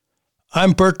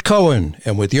I'm Bert Cohen,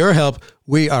 and with your help,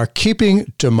 we are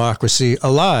keeping democracy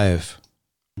alive.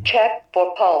 Check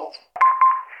for pulse.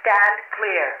 Stand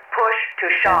clear. Push to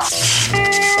shot.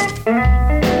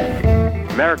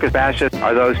 America's fascists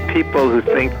are those people who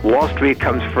think Wall Street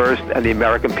comes first and the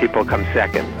American people come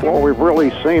second. What we've really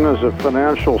seen is a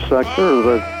financial sector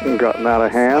that's gotten out of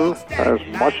hand, has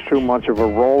much too much of a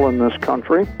role in this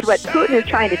country. What Putin is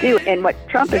trying to do and what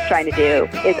Trump is trying to do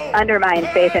is undermine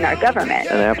faith in our government.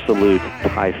 An absolute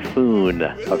typhoon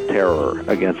of terror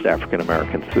against African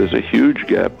Americans. There's a huge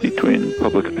gap between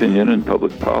public opinion and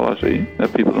public policy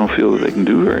that people don't feel that they can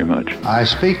do very much. I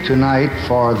speak tonight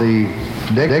for the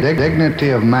dignity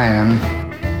of man.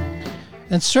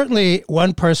 And certainly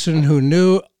one person who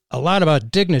knew a lot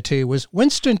about dignity was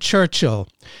Winston Churchill.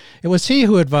 It was he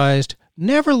who advised,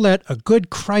 never let a good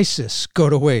crisis go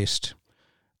to waste.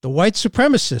 The white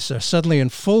supremacists are suddenly in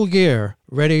full gear,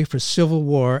 ready for civil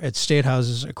war at state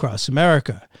houses across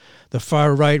America. The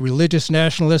far-right religious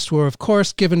nationalists were, of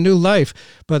course, given new life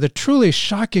by the truly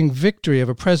shocking victory of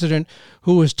a president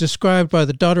who was described by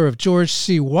the daughter of George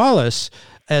C. Wallace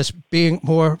as being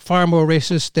far more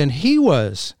racist than he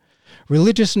was.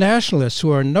 Religious nationalists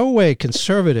who are in no way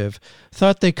conservative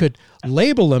thought they could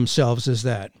label themselves as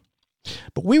that.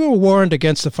 But we were warned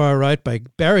against the far right by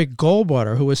Barry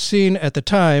Goldwater, who was seen at the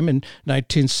time in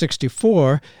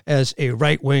 1964 as a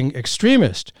right-wing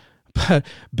extremist. But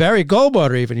Barry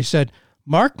Goldwater even, he said,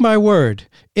 "Mark my word,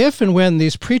 if and when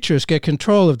these preachers get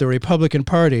control of the Republican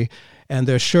Party, and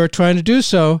they're sure trying to do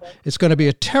so, it's going to be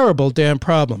a terrible damn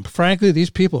problem. Frankly, these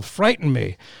people frighten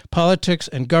me. Politics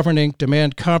and governing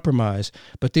demand compromise,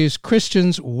 but these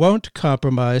Christians won't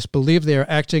compromise, believe they are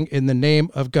acting in the name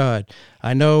of God.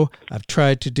 I know, I've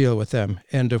tried to deal with them."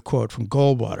 End of quote from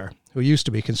Goldwater, who used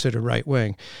to be considered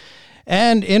right-wing.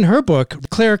 And in her book,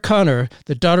 Claire Connor,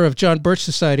 the daughter of John Birch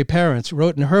Society parents,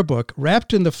 wrote in her book,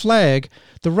 "Wrapped in the flag,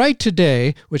 the right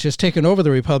today, which has taken over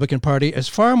the Republican Party, is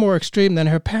far more extreme than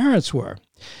her parents were.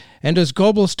 And as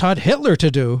Goebbels taught Hitler to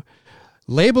do,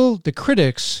 label the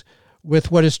critics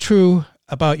with what is true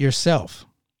about yourself."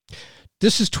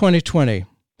 This is 2020,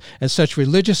 and such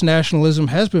religious nationalism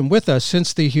has been with us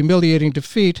since the humiliating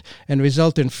defeat and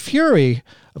resultant fury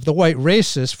of the white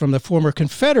racists from the former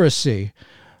Confederacy.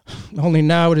 Only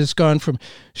now it has gone from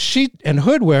sheet and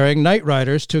hood-wearing night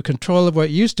riders to control of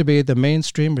what used to be the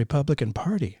mainstream Republican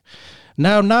Party.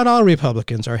 Now, not all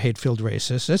Republicans are hate-filled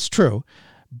racists, that's true,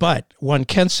 but one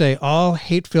can say all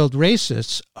hate-filled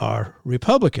racists are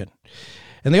Republican.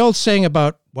 And the old saying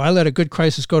about why let a good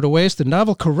crisis go to waste, the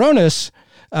novel coronavirus,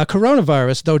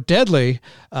 though deadly,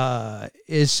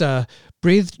 is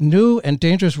breathed new and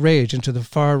dangerous rage into the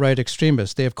far-right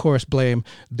extremists. They, of course, blame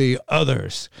the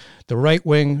others. The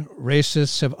right-wing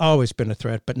racists have always been a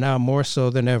threat, but now more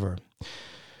so than ever.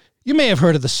 You may have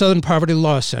heard of the Southern Poverty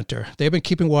Law Center. They've been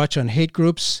keeping watch on hate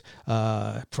groups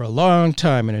for a long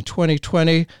time, and in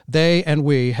 2020, they and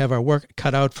we have our work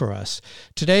cut out for us.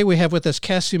 Today, we have with us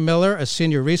Cassie Miller, a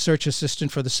senior research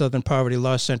assistant for the Southern Poverty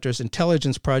Law Center's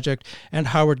Intelligence Project, and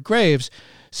Howard Graves,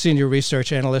 senior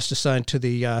research analyst assigned to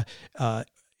the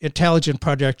Intelligence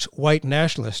Project's White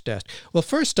Nationalist Desk. Well,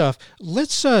 first off,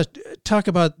 let's talk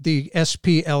about the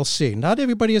SPLC. Not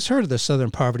everybody has heard of the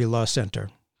Southern Poverty Law Center.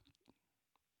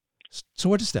 So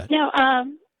what is that?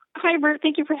 Hi, Bert.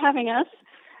 Thank you for having us.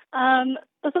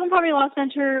 The Southern Poverty Law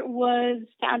Center was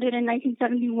founded in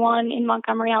 1971 in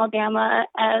Montgomery, Alabama,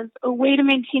 as a way to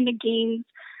maintain the gains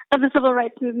of the civil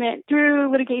rights movement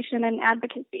through litigation and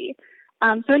advocacy.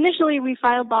 So initially, we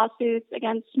filed lawsuits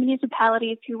against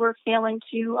municipalities who were failing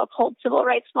to uphold civil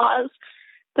rights laws.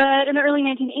 But in the early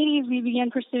 1980s, we began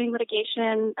pursuing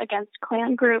litigation against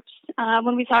Klan groups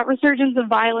when we saw a resurgence of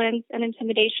violence and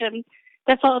intimidation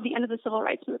that followed the end of the civil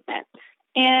rights movement.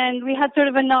 And we had sort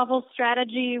of a novel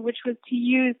strategy, which was to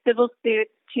use civil suits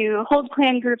to hold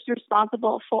Klan groups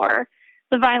responsible for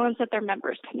the violence that their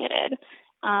members committed.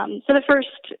 So the first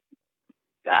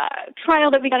trial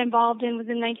that we got involved in was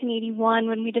in 1981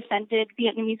 when we defended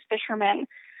Vietnamese fishermen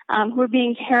who were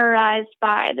being terrorized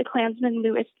by the Klansman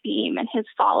Louis Beam and his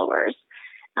followers.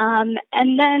 And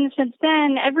then since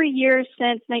then, every year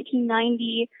since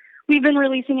 1990, we've been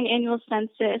releasing an annual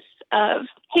census of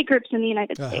hate groups in the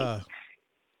United States.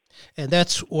 And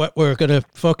that's what we're going to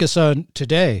focus on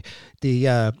today. The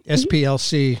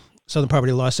SPLC, Southern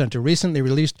Poverty Law Center, recently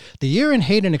released the Year in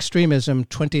Hate and Extremism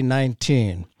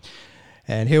 2019.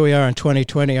 And here we are in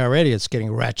 2020 already. It's getting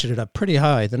ratcheted up pretty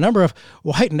high. The number of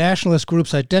white nationalist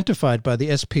groups identified by the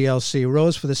SPLC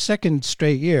rose for the second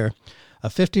straight year, a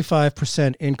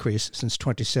 55% increase since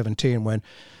 2017 when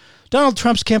Donald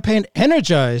Trump's campaign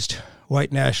energized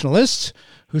white nationalists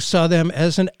who saw them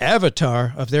as an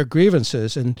avatar of their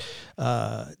grievances and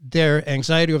their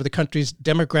anxiety over the country's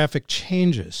demographic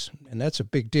changes. And that's a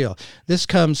big deal. This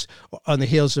comes on the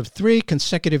heels of 3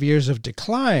 consecutive years of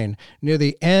decline near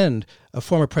the end of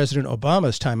former President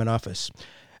Obama's time in office.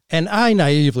 And I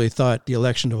naively thought the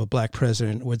election of a black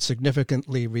president would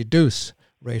significantly reduce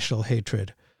racial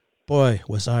hatred. Boy,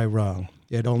 was I wrong.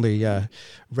 It only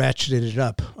ratcheted it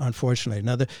up, unfortunately.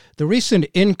 Now, the recent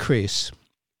increase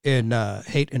in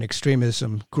hate and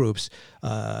extremism groups,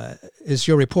 as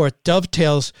your report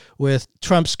dovetails with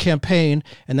Trump's campaign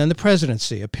and then the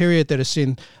presidency, a period that has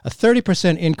seen a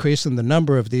 30% increase in the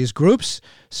number of these groups,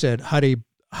 said Heidi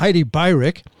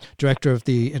Beirich, director of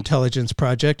the Intelligence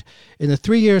Project. In the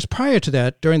 3 years prior to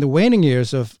that, during the waning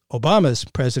years of Obama's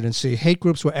presidency, hate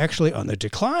groups were actually on the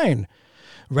decline.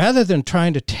 Rather than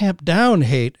trying to tamp down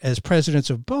hate, as presidents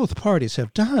of both parties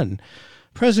have done,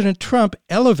 President Trump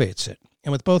elevates it,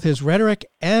 and with both his rhetoric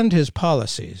and his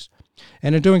policies.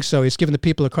 And in doing so, he's given the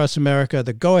people across America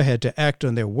the go-ahead to act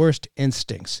on their worst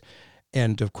instincts.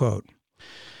 End of quote.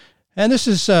 And this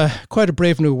is quite a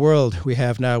brave new world we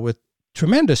have now, with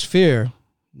tremendous fear,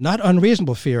 not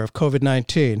unreasonable fear, of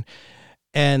COVID-19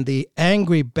 and the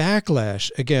angry backlash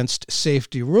against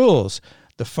safety rules.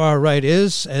 The far right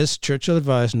is, as Churchill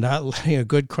advised, not letting a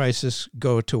good crisis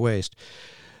go to waste.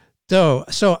 So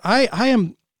I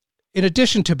am, in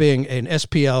addition to being an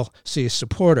SPLC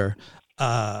supporter,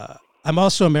 I'm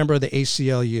also a member of the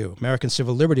ACLU, American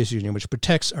Civil Liberties Union, which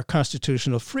protects our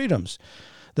constitutional freedoms.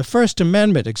 The First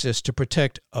Amendment exists to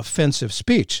protect offensive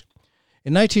speech.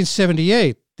 In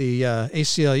 1978, the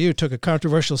ACLU took a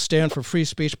controversial stand for free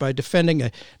speech by defending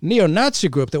a neo-Nazi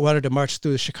group that wanted to march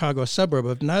through the Chicago suburb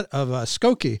of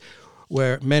Skokie,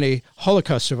 where many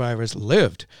Holocaust survivors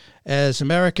lived. As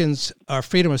Americans, our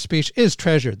freedom of speech is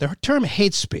treasured. The term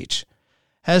hate speech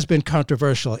has been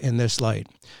controversial in this light.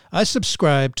 I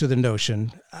subscribe to the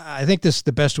notion, I think this is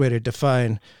the best way to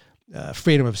define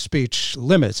freedom of speech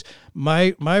limits.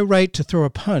 My right to throw a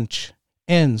punch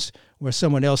ends where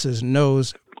someone else's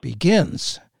nose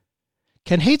begins.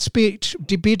 Can hate speech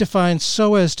be defined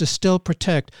so as to still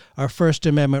protect our First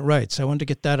Amendment rights? I wanted to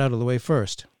get that out of the way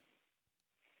first.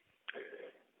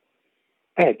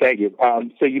 Hey, thank you.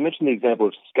 So you mentioned the example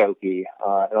of Skokie,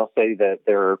 and I'll say that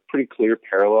there are pretty clear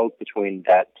parallels between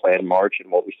that planned march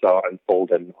and what we saw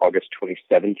unfold in August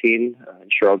 2017 in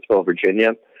Charlottesville,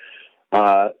 Virginia.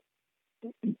 The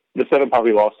Southern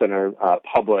Poverty Law Center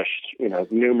published,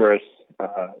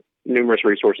 numerous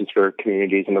resources for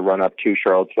communities in the run-up to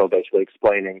Charlottesville, basically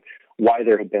explaining why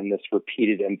there had been this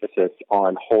repeated emphasis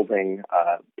on holding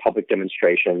public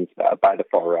demonstrations by the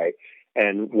far right,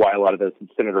 and why a lot of those had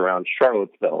centered around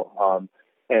Charlottesville.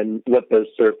 And what those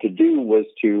served to do was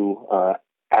to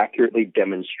accurately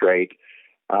demonstrate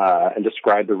and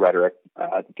describe the rhetoric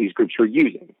that these groups were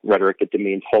using, rhetoric that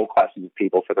demeans whole classes of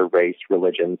people for their race,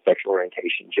 religion, sexual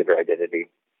orientation, gender identity.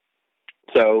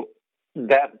 So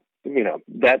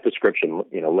that description,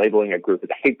 labeling a group as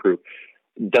a hate group,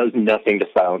 does nothing to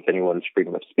silence anyone's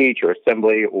freedom of speech or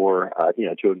assembly or,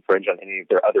 to infringe on any of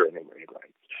their other enumerated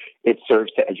rights. It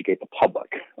serves to educate the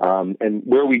public. And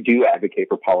where we do advocate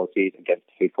for policies against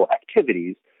hateful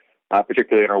activities,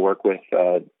 particularly in our work with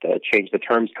the Change the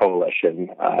Terms Coalition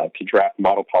to draft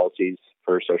model policies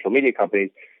for social media companies,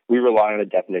 we rely on a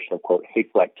definition of, quote,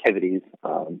 hateful activities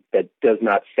that does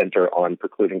not center on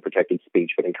precluding protected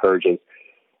speech, but encourages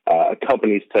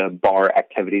companies to bar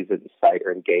activities that incite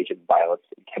or engage in violence,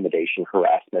 intimidation,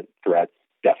 harassment, threats,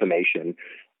 defamation,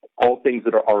 all things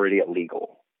that are already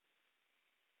illegal.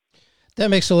 That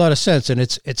makes a lot of sense, and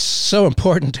it's so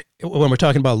important when we're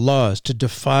talking about laws to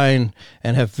define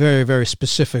and have very, very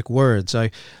specific words.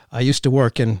 I used to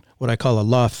work in what I call a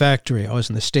law factory. I was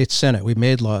in the state Senate. We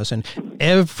made laws, and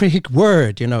every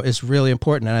word, is really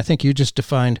important. And I think you just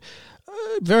defined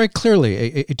very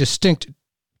clearly a distinct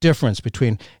difference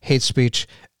between hate speech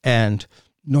and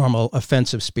normal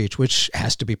offensive speech, which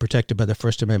has to be protected by the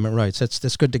First Amendment rights.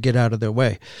 That's good to get out of their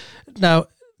way. Now,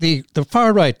 the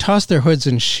far right tossed their hoods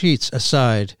and sheets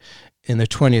aside in the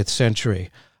 20th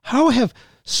century. How have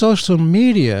social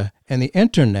media and the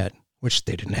internet, which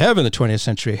they didn't have in the 20th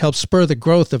century, helped spur the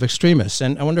growth of extremists?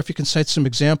 And I wonder if you can cite some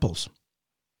examples.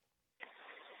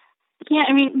 Yeah,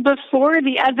 before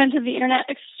the advent of the internet,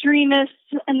 extremists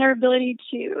and their ability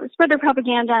to spread their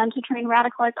propaganda and to try and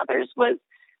radicalize others was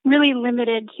really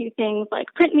limited to things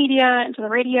like print media and to the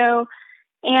radio.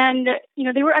 And,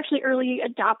 they were actually early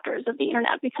adopters of the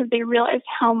internet because they realized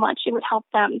how much it would help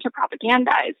them to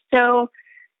propagandize. So,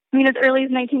 as early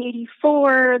as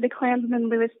 1984, the Klansman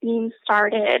Louis Beam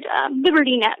started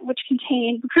LibertyNet, which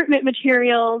contained recruitment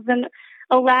materials and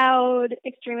allowed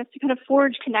extremists to kind of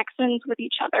forge connections with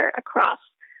each other across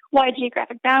wide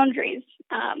geographic boundaries.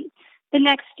 The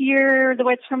next year, the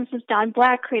white supremacist Don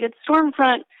Black created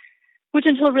Stormfront, which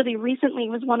until really recently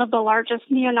was one of the largest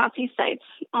neo-Nazi sites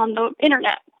on the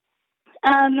internet.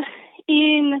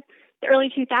 In the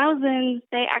early 2000s,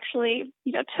 they actually,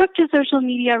 took to social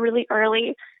media really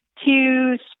early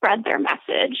to spread their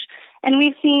message. And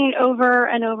we've seen over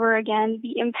and over again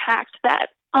the impact that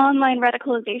online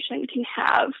radicalization can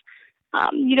have.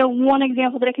 One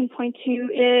example that I can point to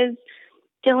is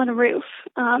Dylan Roof,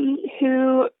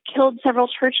 who killed several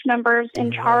church members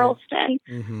in Charleston.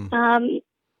 Mm-hmm.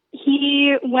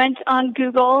 He went on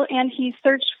Google and he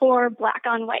searched for black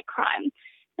on white crime.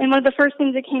 And one of the first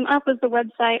things that came up was the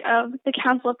website of the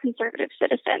Council of Conservative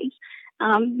Citizens,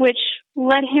 which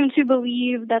led him to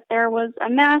believe that there was a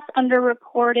mass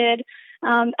underreported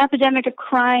epidemic of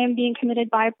crime being committed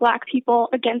by black people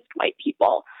against white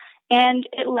people. And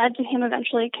it led to him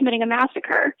eventually committing a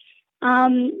massacre.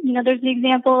 There's the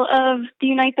example of the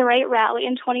Unite the Right rally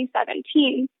in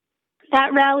 2017.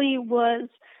 That rally was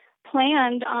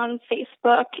planned on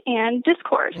Facebook and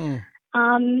Discord.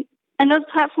 And those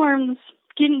platforms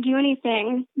didn't do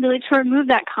anything really to remove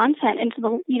that content into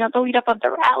the lead up of the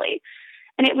rally.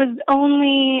 And it was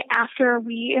only after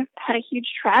we had a huge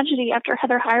tragedy, after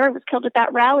Heather Heyer was killed at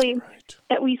that rally,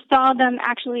 that we saw them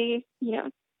actually,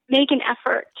 make an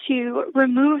effort to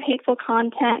remove hateful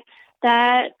content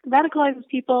that radicalizes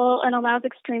people and allows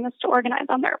extremists to organize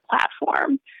on their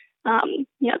platform.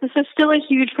 This is still a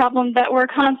huge problem that we're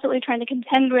constantly trying to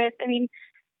contend with. I mean,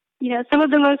 some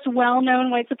of the most well-known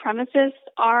white supremacists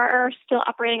are still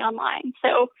operating online.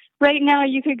 So right now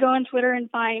you could go on Twitter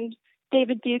and find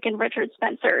David Duke and Richard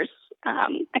Spencer's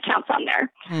accounts on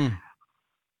there.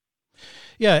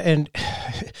 Yeah, and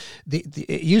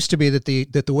it used to be that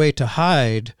the way to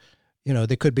hide,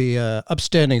 they could be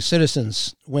upstanding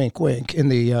citizens, wink, wink, in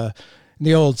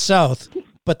the old South,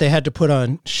 but they had to put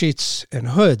on sheets and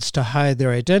hoods to hide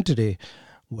their identity.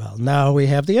 Well, now we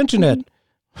have the internet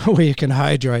where you can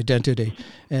hide your identity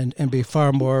and be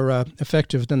far more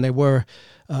effective than they were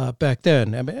back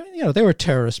then. I mean, they were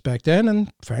terrorists back then,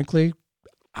 and frankly,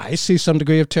 I see some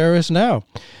degree of terrorism now.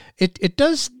 It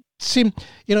does seem,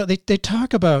 they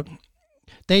talk about,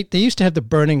 they used to have the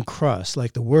burning cross,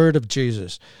 like the word of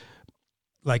Jesus,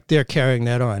 like they're carrying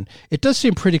that on. It does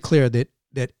seem pretty clear that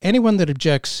anyone that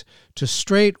objects to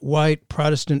straight, white,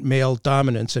 Protestant male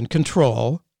dominance and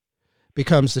control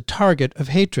becomes the target of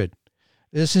hatred.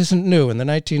 This isn't new. In the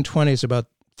 1920s, about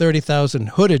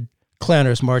 30,000 hooded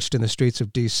Klanners marched in the streets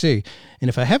of D.C. And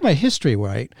if I have my history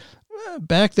right,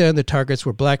 back then the targets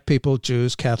were black people,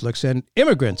 Jews, Catholics, and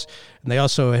immigrants. And they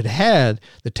also had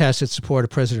the tacit support of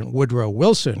President Woodrow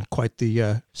Wilson, quite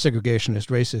the segregationist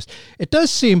racist. It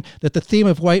does seem that the theme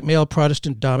of white male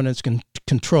Protestant dominance and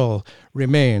control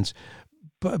remains.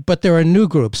 But there are new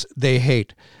groups they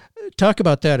hate. Talk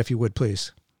about that, if you would,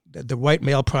 please. The white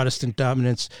male Protestant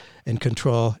dominance and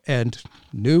control, and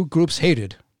new groups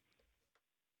hated.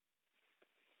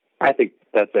 I think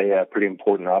that's a pretty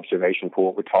important observation for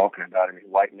what we're talking about. I mean,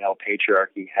 white male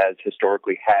patriarchy has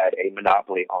historically had a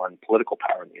monopoly on political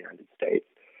power in the United States.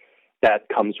 That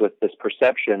comes with this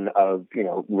perception of,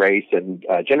 race and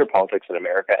gender politics in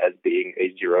America as being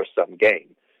a zero-sum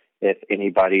game. If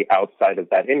anybody outside of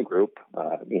that in-group,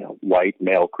 white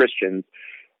male Christians,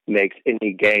 makes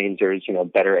any gains or is,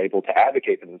 better able to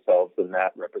advocate for themselves, then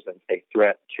that represents a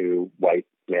threat to white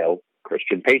male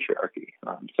Christian patriarchy.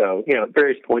 So, at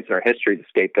various points in our history, the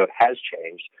scapegoat has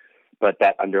changed, but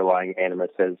that underlying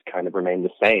animus has kind of remained the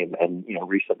same. And,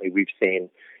 recently we've seen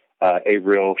a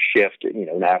real shift, in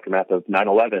the aftermath of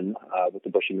 9/11, with the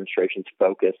Bush administration's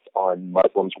focus on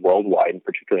Muslims worldwide, and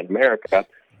particularly in America.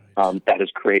 That has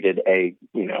created a,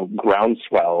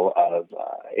 groundswell of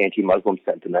anti-Muslim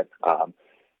sentiment.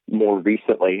 More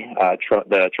recently,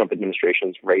 the Trump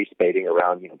administration's race baiting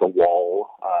around, the wall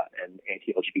and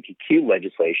anti-LGBTQ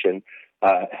legislation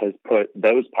has put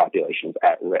those populations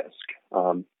at risk.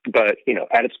 But,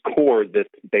 at its core, this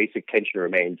basic tension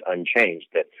remains unchanged,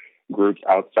 that groups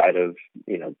outside of,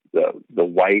 the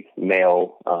white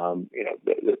male,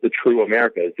 the true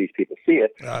America as these people see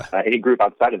it, any group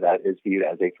outside of that is viewed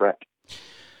as a threat.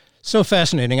 So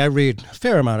fascinating. I read a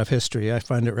fair amount of history. I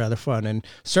find it rather fun. And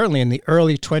certainly in the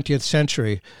early 20th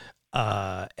century,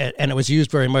 and it was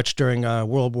used very much during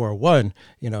World War I,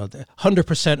 the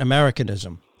 100%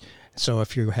 Americanism. So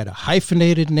if you had a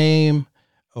hyphenated name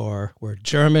or were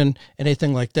German,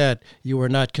 anything like that, you were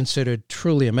not considered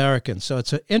truly American. So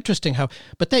it's interesting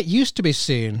but that used to be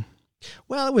seen,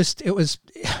 well, it was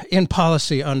in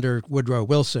policy under Woodrow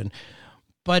Wilson.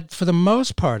 But for the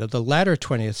most part of the latter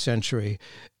 20th century,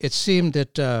 it seemed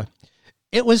that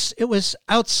it was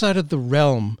outside of the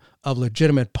realm of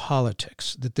legitimate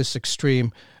politics, that this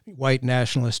extreme white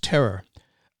nationalist terror.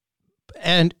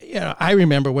 And I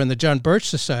remember when the John Birch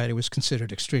Society was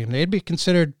considered extreme. They'd be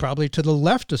considered probably to the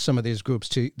left of some of these groups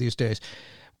these days.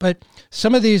 But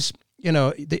some of these,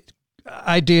 the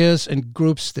ideas and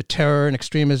groups, the terror and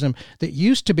extremism that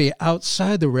used to be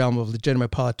outside the realm of legitimate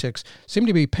politics seem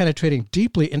to be penetrating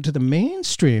deeply into the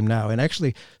mainstream now and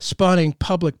actually spawning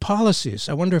public policies.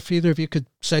 I wonder if either of you could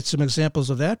cite some examples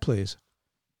of that, please.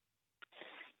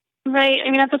 Right. I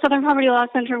mean, at the Southern Poverty Law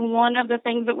Center, one of the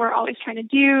things that we're always trying to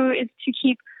do is to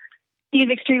keep these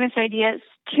extremist ideas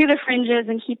to the fringes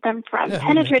and keep them from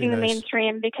penetrating the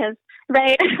mainstream because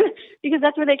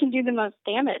that's where they can do the most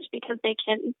damage, because they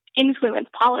can influence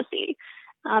policy.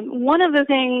 One of the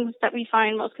things that we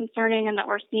find most concerning and that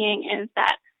we're seeing is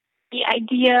that the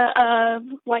idea of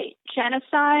white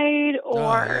genocide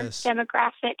or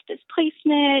demographic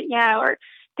displacement, or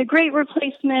the Great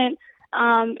Replacement,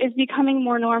 is becoming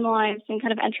more normalized and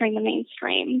kind of entering the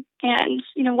mainstream. And,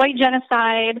 white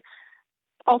genocide,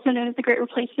 also known as the Great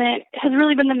Replacement, has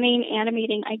really been the main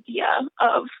animating idea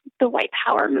of the white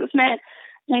power movement.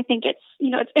 And I think its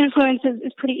influence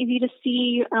is pretty easy to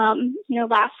see.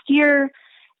 Last year,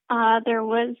 there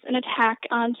was an attack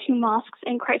on 2 mosques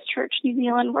in Christchurch, New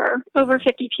Zealand, where over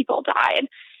 50 people died.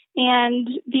 And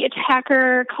the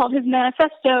attacker called his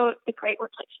manifesto the Great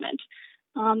Replacement.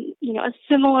 A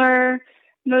similar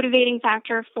motivating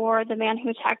factor for the man who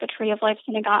attacked the Tree of Life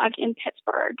Synagogue in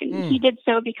Pittsburgh. And he did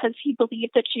so because he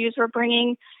believed that Jews were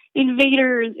bringing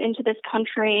invaders into this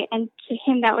country, and to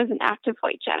him that was an act of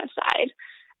white genocide.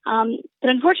 But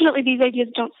unfortunately, these ideas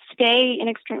don't stay in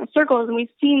extremist circles, and we've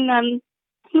seen them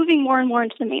moving more and more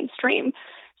into the mainstream.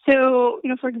 So,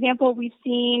 for example, we've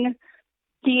seen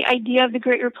the idea of the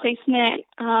Great Replacement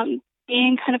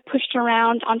being kind of pushed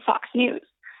around on Fox News.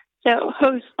 So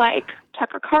hosts like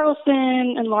Tucker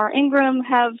Carlson and Laura Ingraham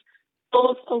have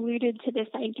both alluded to this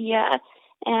idea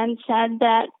and said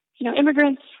that,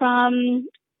 immigrants from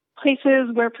places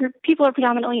where people are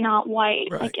predominantly not white,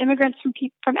 like immigrants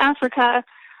from Africa,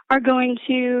 are going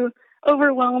to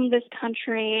overwhelm this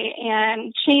country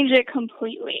and change it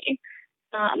completely.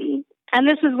 And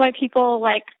this is why people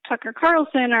like Tucker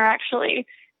Carlson are actually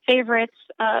favorites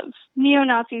of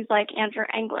neo-Nazis like Andrew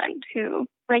England, who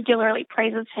regularly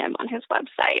praises him on his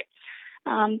website.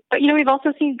 But we've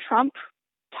also seen Trump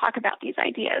talk about these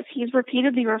ideas. He's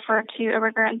repeatedly referred to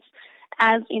immigrants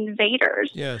as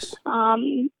invaders. Yes.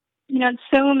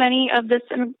 So many of this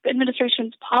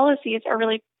administration's policies are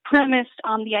really premised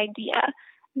on the idea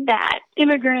that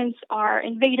immigrants are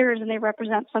invaders and they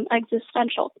represent some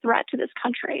existential threat to this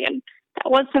country. And that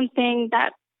was something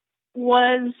that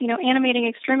was, animating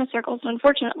extremist circles. And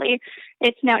unfortunately,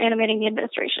 it's now animating the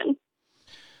administration.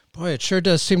 Boy, it sure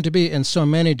does seem to be in so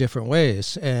many different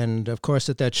ways. And, of course,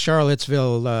 at that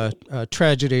Charlottesville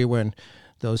tragedy when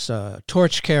those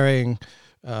torch-carrying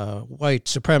white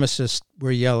supremacists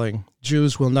were yelling,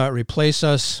 "Jews will not replace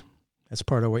us." That's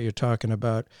part of what you're talking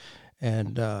about.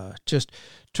 And just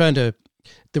trying to,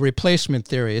 the replacement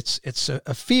theory, it's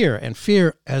a fear. And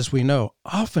fear, as we know,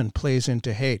 often plays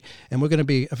into hate. And we're going to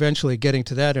be eventually getting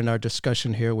to that in our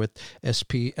discussion here with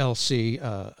SPLC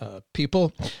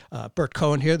people. Bert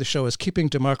Cohen here. The show is Keeping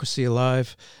Democracy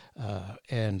Alive.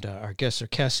 And our guests are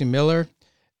Cassie Miller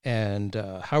and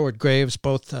Howard Graves,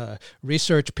 both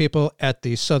research people at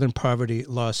the Southern Poverty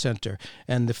Law Center.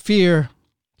 And the fear,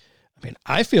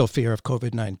 I feel fear of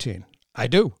COVID-19. I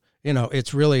do.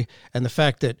 It's really, and the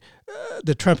fact that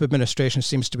the Trump administration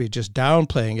seems to be just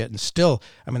downplaying it and still,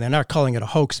 they're not calling it a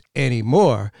hoax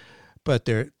anymore, but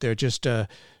they're just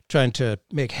trying to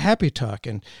make happy talk.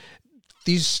 And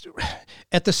these,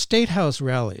 at the State House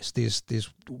rallies, these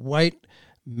white,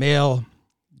 male,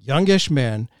 youngish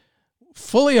men,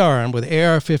 fully armed with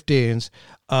AR-15s,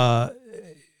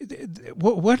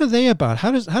 what are they about?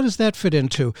 How does that fit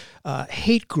into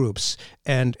hate groups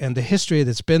and the history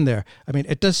that's been there?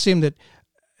 It does seem that.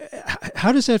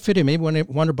 How does that fit in? Maybe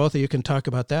one or both of you can talk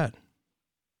about that.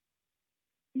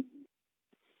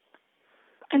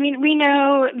 We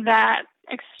know that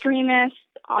extremists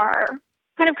are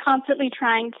kind of constantly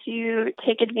trying to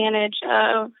take advantage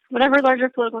of whatever larger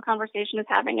political conversation is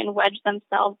having and wedge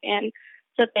themselves in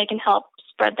so that they can help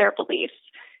spread their beliefs.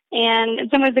 And in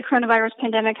some ways, the coronavirus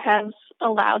pandemic has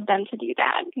allowed them to do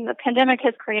that. The pandemic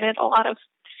has created a lot of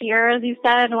fear, as you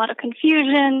said, a lot of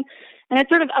confusion, and it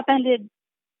sort of upended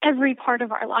every part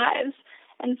of our lives.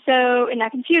 And so in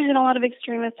that confusion, a lot of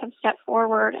extremists have stepped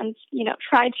forward and,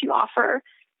 tried to offer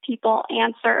people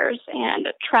answers and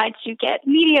try to get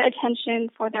media attention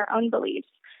for their own beliefs.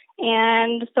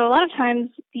 And so a lot of times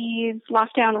these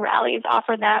lockdown rallies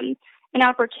offer them an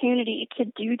opportunity to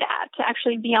do that, to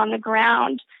actually be on the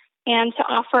ground and to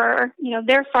offer,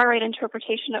 their far-right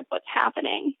interpretation of what's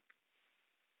happening.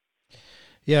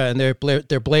 Yeah, and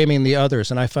they're blaming the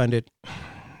others, and I find it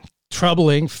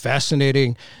troubling,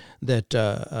 fascinating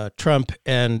that Trump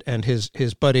and his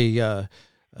buddy, the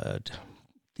head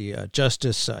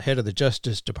of the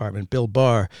Justice Department, Bill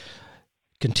Barr,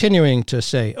 continuing to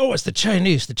say, "Oh, it's the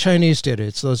Chinese did it.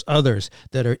 It's those others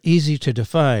that are easy to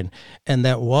define," and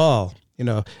that wall.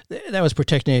 That was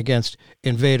protecting against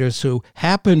invaders who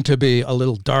happen to be a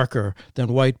little darker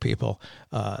than white people.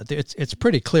 It's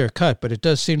pretty clear cut, but it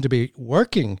does seem to be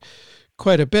working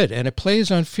quite a bit, and it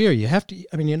plays on fear. You have to.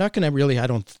 You're not going to really.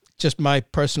 Just my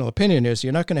personal opinion is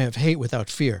you're not going to have hate without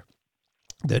fear.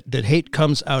 That hate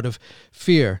comes out of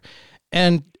fear,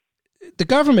 and the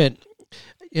government.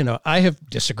 I have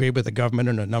disagreed with the government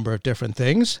on a number of different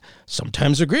things.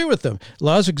 Sometimes agree with them.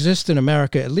 Laws exist in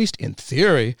America, at least in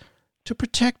theory, to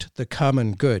protect the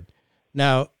common good.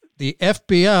 Now, the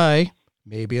FBI,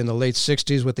 maybe in the late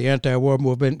 60s with the anti-war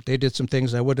movement, they did some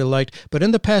things I would have liked, but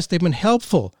in the past they've been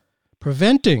helpful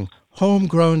preventing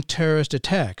homegrown terrorist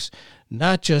attacks,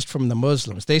 not just from the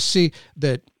Muslims. They see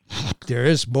that there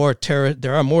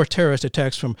are more terrorist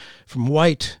attacks from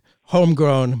white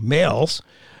homegrown males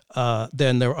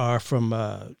than there are from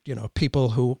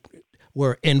people who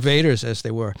were invaders, as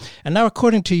they were. And now,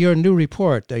 according to your new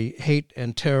report, the Hate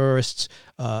and Terrorists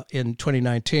in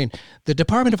 2019, the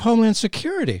Department of Homeland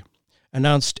Security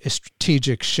announced a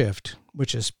strategic shift,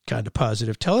 which is kind of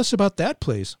positive. Tell us about that,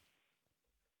 please.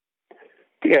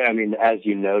 Yeah, as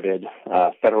you noted,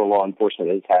 federal law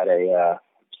enforcement has had a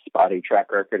spotty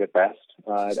track record at best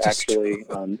at actually,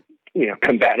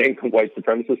 combating white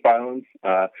supremacist violence.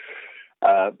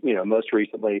 Most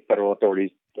recently, federal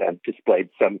authorities have displayed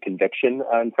some conviction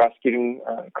on prosecuting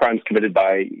crimes committed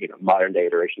by, modern-day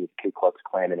iterations of Ku Klux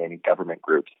Klan and anti-government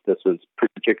groups. This was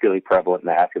particularly prevalent in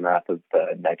the aftermath of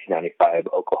the 1995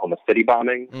 Oklahoma City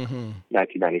bombing,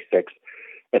 1996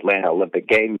 Atlanta Olympic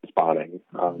Games bombing.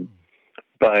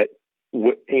 But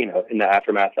in the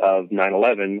aftermath of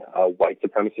 9/11, white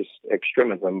supremacist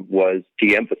extremism was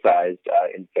de-emphasized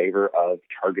in favor of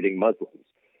targeting Muslims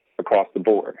across the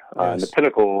board. And the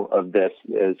pinnacle of this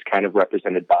is kind of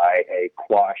represented by a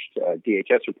quashed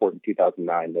DHS report in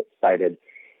 2009 that cited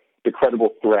the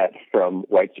credible threat from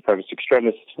white supremacist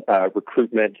extremist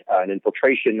recruitment and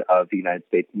infiltration of the United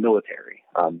States military.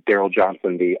 Daryl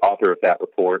Johnson, the author of that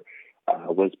report,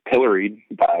 was pilloried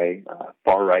by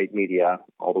far-right media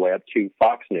all the way up to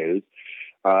Fox News,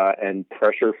 and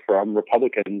pressure from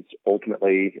Republicans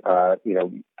ultimately,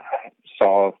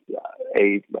 saw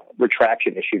a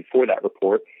retraction issued for that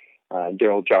report.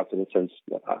 Daryl Johnson has since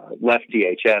left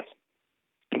DHS.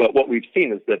 But what we've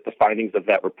seen is that the findings of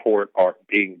that report are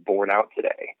being borne out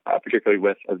today, particularly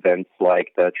with events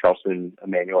like the Charleston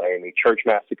Emanuel AME Church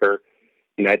massacre,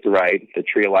 Unite the Right, the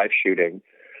Tree of Life shooting.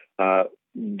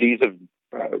 These have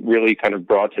really kind of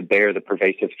brought to bear the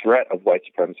pervasive threat of white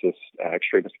supremacist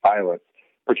extremist violence,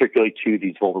 particularly to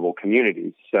these vulnerable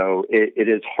communities. So it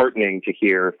is heartening to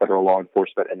hear federal law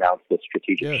enforcement announce this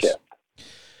strategic shift.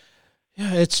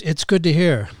 Yeah, it's good to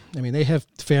hear. They have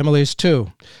families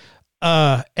too.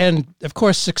 And of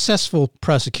course, successful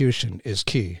prosecution is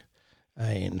key.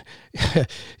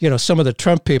 Some of the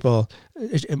Trump people,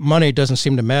 money doesn't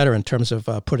seem to matter in terms of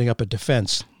putting up a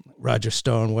defense. Roger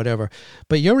Stone, whatever.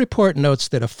 But your report notes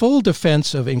that a full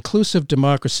defense of inclusive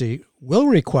democracy will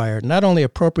require not only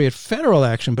appropriate federal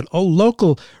action, but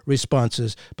local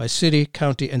responses by city,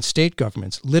 county, and state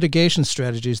governments, litigation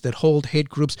strategies that hold hate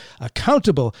groups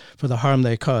accountable for the harm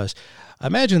they cause. I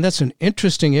imagine that's an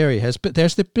interesting area. How's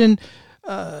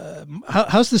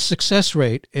the success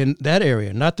rate in that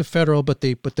area? Not the federal, but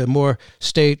the more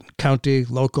state, county,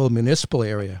 local, municipal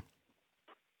area.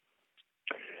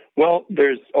 Well,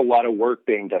 there's a lot of work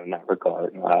being done in that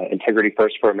regard. Integrity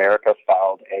First for America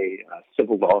filed a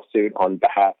civil lawsuit on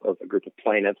behalf of a group of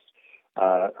plaintiffs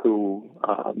who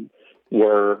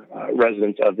were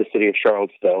residents of the city of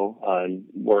Charlottesville and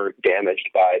were damaged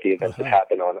by the events that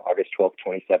happened on August 12,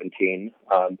 2017.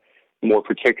 More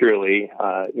particularly,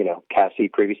 Cassie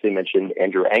previously mentioned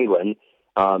Andrew Anglin.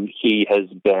 He has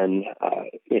been,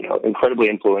 incredibly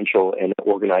influential in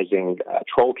organizing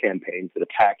troll campaigns that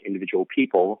attack individual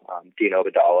people. Dean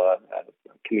Obeidallah,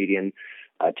 comedian,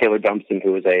 Taylor Dumpson,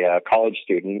 who was a college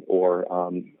student, or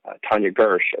Tanya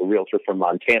Gersh, a realtor from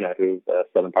Montana, who the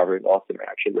Southern Poverty Law Center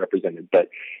actually represented. But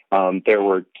there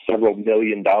were several $1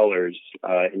 million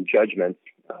in judgments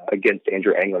against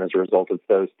Andrew Anglin as a result of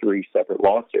those 3 separate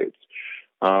lawsuits.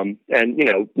 And, you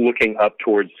know, looking up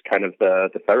towards kind of the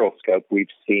federal scope, we've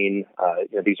seen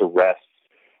these arrests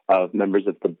of members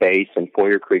of the Base and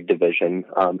Foyer Creek Division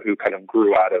who kind of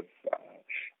grew out of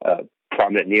a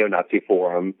prominent neo-Nazi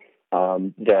forum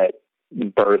that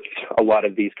birthed a lot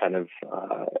of these kind of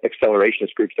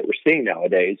accelerationist groups that we're seeing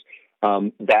nowadays.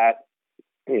 That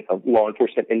law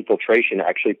enforcement infiltration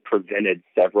actually prevented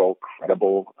several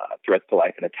credible threats to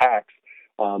life and attacks,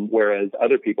 whereas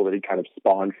other people that had kind of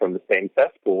spawned from the same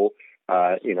cesspool,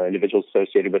 individuals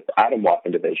associated with the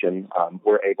Atomwaffen Division,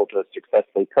 were able to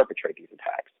successfully perpetrate these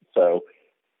attacks. So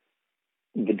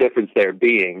the difference there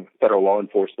being federal law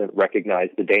enforcement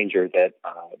recognized the danger that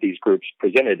these groups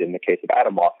presented in the case of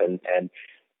Atomwaffen, and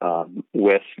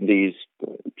with these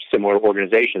similar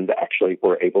organizations actually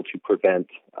were able to prevent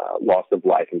loss of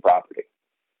life and property.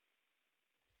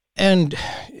 And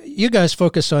you guys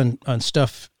focus on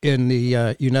stuff in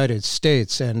the United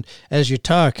States, and as you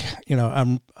talk,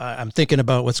 I'm thinking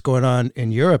about what's going on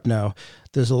in Europe now.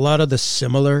 There's a lot of the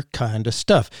similar kind of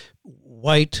stuff.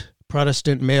 White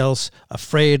Protestant males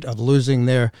afraid of losing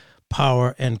their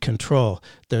power and control.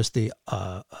 There's the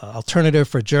Alternative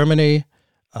for Germany,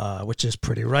 which is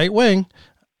pretty right wing.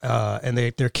 And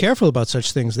they're careful about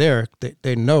such things there.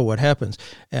 They know what happens.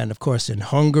 And, of course, in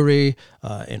Hungary,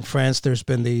 in France, there's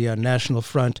been the National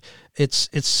Front.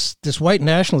 It's this white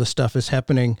nationalist stuff is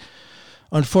happening,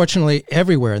 unfortunately,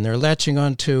 everywhere. And they're latching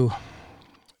on to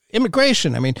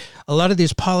immigration. I mean, a lot of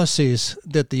these policies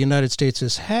that the United States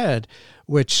has had,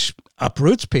 which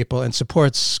uproots people and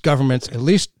supports governments, at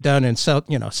least down in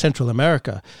Central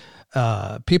America,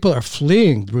 people are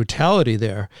fleeing brutality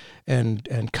there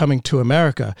and coming to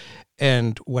America.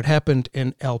 And what happened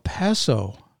in El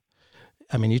Paso,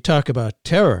 I mean, you talk about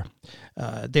terror.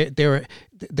 The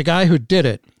guy who did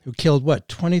it, who killed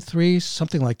 23,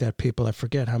 something like that, people, I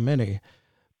forget how many,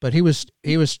 but he was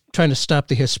trying to stop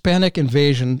the Hispanic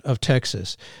invasion of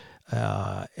Texas,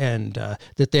 and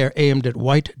that they're aimed at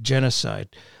white genocide.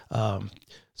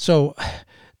 So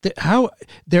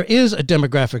there is a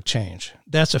demographic change.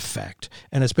 That's a fact.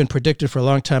 And it's been predicted for a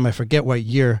long time. I forget what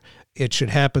year it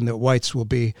should happen that whites will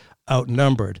be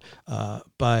outnumbered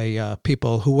by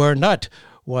people who are not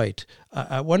white.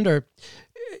 I wonder,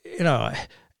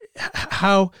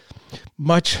 how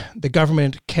much the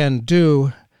government can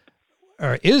do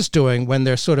or is doing when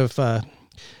they're sort of,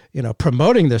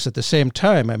 promoting this at the same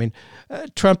time. I mean,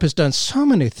 Trump has done so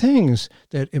many things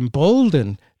that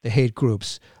embolden the hate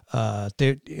groups.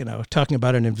 They're, talking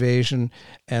about an invasion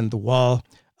and the wall.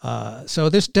 So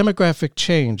this demographic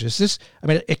change,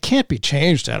 it can't be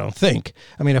changed, I don't think.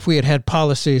 I mean, if we had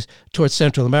policies towards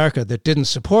Central America that didn't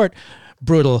support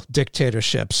brutal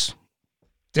dictatorships,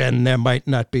 then they might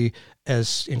not be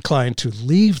as inclined to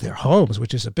leave their homes,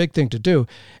 which is a big thing to do,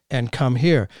 and come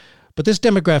here. But this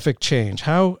demographic change,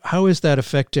 how is that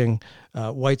affecting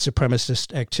white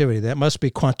supremacist activity? That must be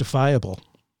quantifiable.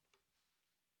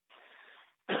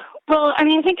 Well, I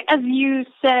mean, I think as you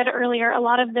said earlier, a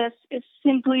lot of this is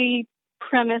simply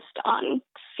premised on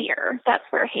fear. That's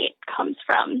where hate comes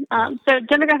from. So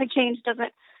demographic change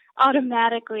doesn't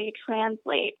automatically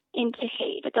translate into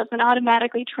hate. It doesn't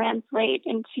automatically translate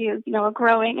into, a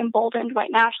growing, emboldened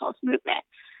white nationalist movement.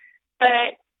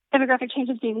 But demographic change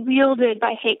is being wielded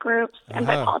by hate groups and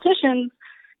by politicians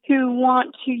who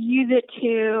want to use it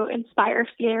to inspire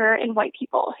fear in white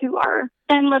people, who are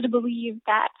then led to believe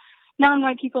that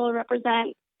non-white people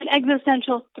represent an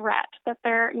existential threat, that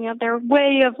their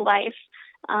way of life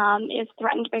is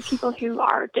threatened by people who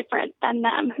are different than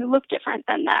them, who look different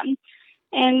than them.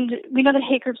 And we know that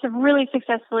hate groups have really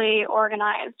successfully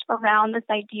organized around this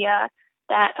idea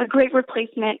that a great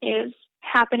replacement is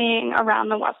happening around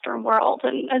the Western world.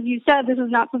 And as you said, this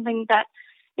is not something that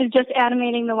is just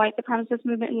animating the white supremacist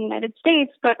movement in the United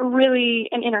States, but really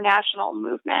an international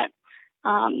movement.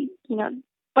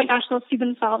 White nationalists see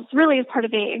themselves really as part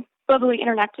of a globally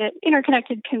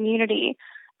interconnected community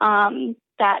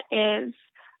that is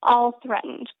all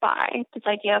threatened by this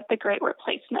idea of the great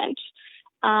replacement.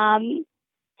 And,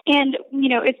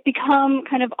 it's become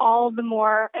kind of all the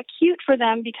more acute for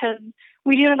them because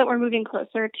we do know that we're moving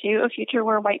closer to a future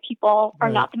where white people are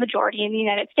not the majority in the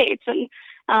United States. And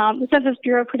the Census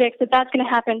Bureau predicts that that's going to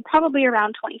happen probably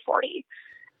around 2040.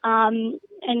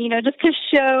 Just to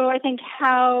show, I think,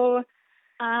 how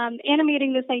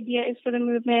animating this idea is for the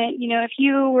movement, if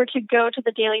you were to go to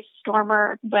the Daily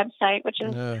Stormer website, which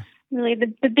is really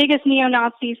the biggest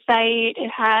neo-Nazi site,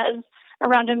 it has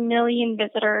around 1 million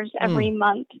visitors every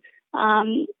month.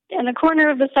 In the corner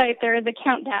of the site, there is a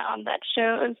countdown that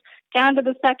shows down to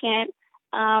the second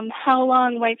how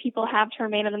long white people have to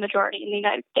remain in the majority in the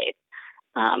United States.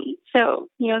 So,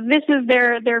 this is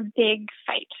their big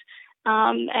fight.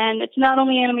 And it's not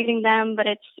only animating them, but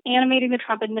it's animating the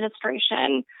Trump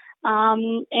administration.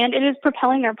 And it is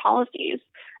propelling their policies.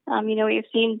 We've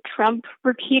seen Trump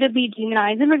repeatedly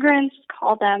demonize immigrants,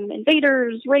 call them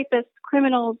invaders, rapists,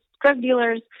 criminals, drug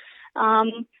dealers.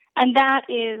 And that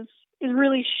is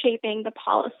really shaping the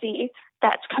policy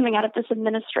that's coming out of this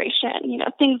administration.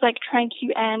 Things like trying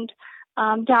to end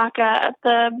DACA,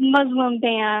 the Muslim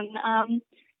ban,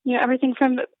 everything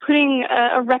from putting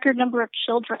a record number of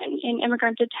children in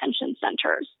immigrant detention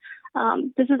centers.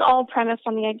 This is all premised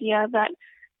on the idea that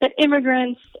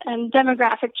immigrants and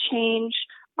demographic change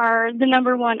are the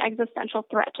number one existential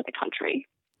threat to the country.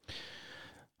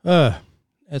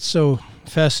 It's so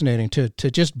fascinating to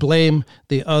just blame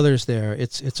the others there.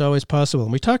 It's always possible.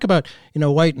 And we talk about,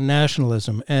 white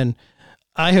nationalism, and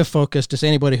I have focused, as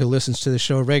anybody who listens to the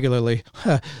show regularly,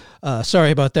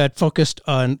 sorry about that, focused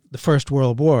on the First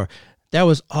World War. That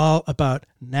was all about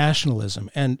nationalism.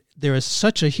 And there is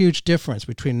such a huge difference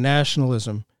between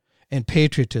nationalism and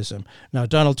patriotism. Now,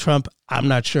 Donald Trump, I'm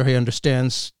not sure he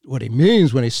understands what he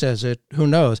means when he says it. Who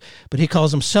knows? But he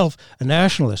calls himself a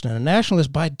nationalist. And a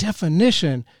nationalist, by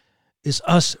definition, is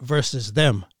us versus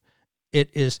them. It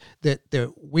is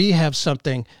that we have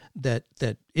something that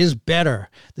is better,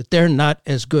 that they're not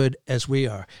as good as we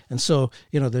are. And so,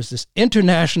 there's this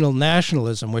international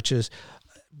nationalism, which is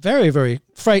very, very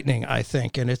frightening, I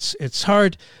think. And it's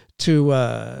hard to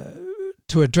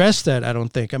address that, I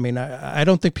don't think. I mean, I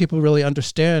don't think people really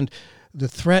understand the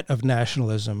threat of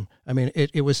nationalism. I mean,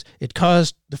 it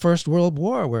caused the First World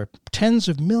War, where tens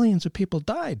of millions of people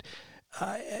died.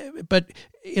 But,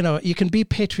 you can be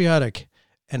patriotic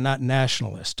and not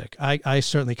nationalistic. I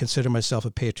certainly consider myself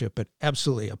a patriot, but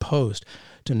absolutely opposed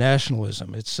to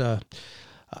nationalism. It's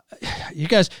you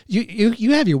guys,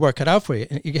 you have your work cut out for you.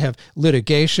 You have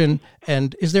litigation,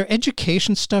 and is there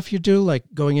education stuff you do, like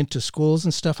going into schools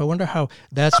and stuff? I wonder how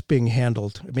that's being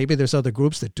handled. Maybe there's other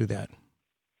groups that do that.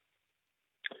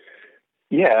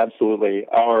 Yeah, absolutely.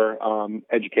 Our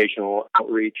educational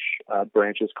outreach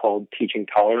branch is called Teaching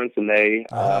Tolerance, and they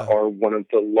are one of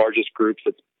the largest groups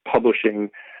that's publishing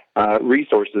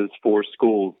resources for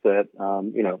schools that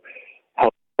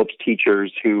helps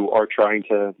teachers who are trying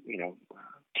to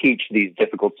teach these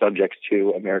difficult subjects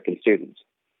to American students.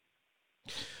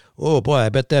 Oh boy, I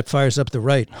bet that fires up the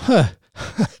right. Huh.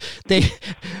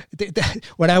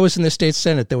 When I was in the state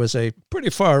Senate, there was a pretty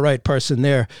far right person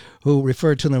there who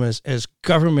referred to them as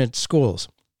government schools,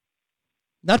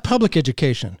 not public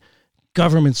education,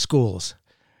 government schools.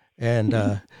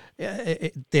 And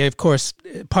they, of course,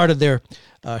 part of their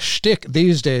shtick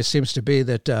these days seems to be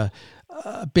that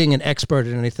being an expert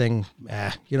in anything,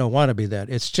 you don't want to be that.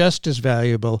 It's just as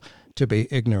valuable to be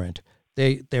ignorant.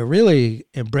 They're really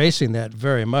embracing that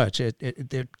very much.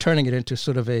 They're turning it into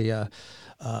sort of a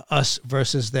us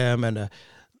versus them, and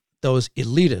those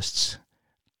elitists,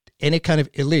 any kind of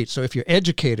elite. So if you're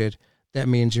educated, that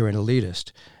means you're an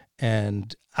elitist.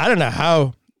 And I don't know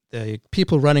how the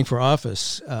people running for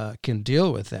office can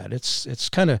deal with that. It's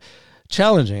kind of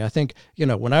challenging. I think,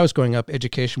 when I was growing up,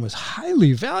 education was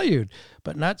highly valued,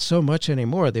 but not so much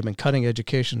anymore. They've been cutting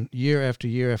education year after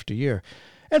year after year.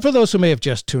 And for those who may have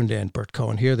just tuned in, Bert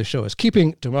Cohen here. The show is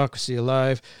Keeping Democracy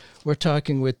Alive. We're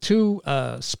talking with two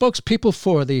spokespeople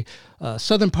for the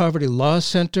Southern Poverty Law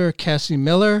Center, Cassie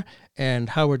Miller and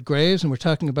Howard Graves, and we're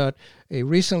talking about a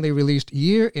recently released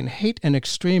Year in Hate and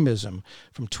Extremism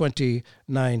from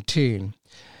 2019.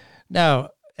 Now,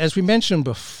 as we mentioned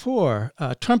before,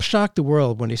 Trump shocked the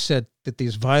world when he said that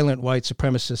these violent white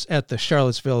supremacists at the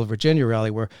Charlottesville, Virginia rally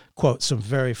were, quote, some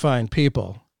very fine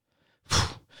people.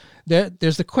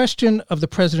 There's the question of the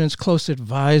president's close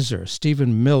advisor,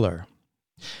 Stephen Miller.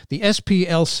 The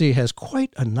SPLC has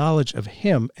quite a knowledge of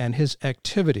him and his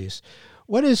activities.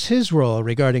 What is his role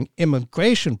regarding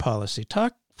immigration policy?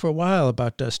 Talk for a while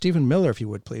about Stephen Miller, if you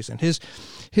would, please, and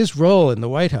his role in the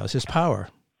White House, his power.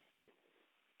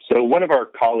 So one of our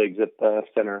colleagues at the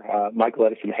center, Michael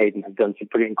Edison Hayden, has done some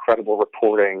pretty incredible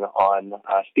reporting on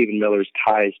Stephen Miller's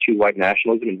ties to white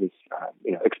nationalism and his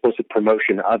explicit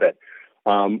promotion of it.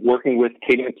 Working with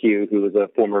Katie McHugh, who was a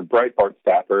former Breitbart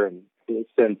staffer and who has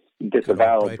since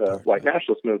disavowed the white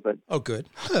nationalist movement. Oh, good.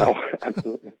 Oh,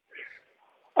 absolutely.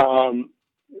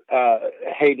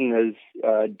 Hayden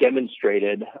has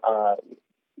demonstrated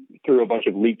through a bunch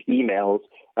of leaked emails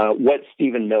what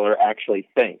Stephen Miller actually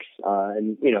thinks,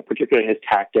 and particularly his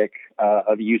tactic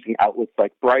of using outlets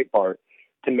like Breitbart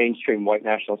to mainstream white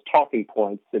nationalist talking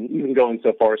points, and even going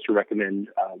so far as to recommend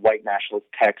white nationalist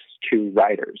texts to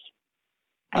writers.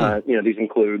 These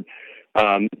include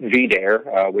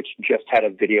VDARE, which just had a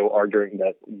video arguing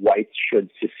that whites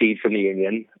should secede from the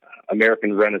Union,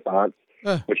 American Renaissance,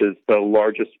 which is the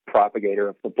largest propagator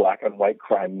of the black on white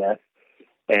crime myth,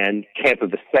 and Camp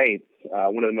of the Saints,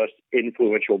 one of the most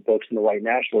influential books in the white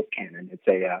nationalist canon. It's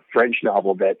a French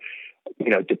novel that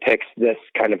depicts this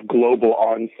kind of global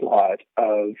onslaught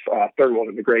of third world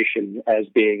immigration as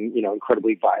being,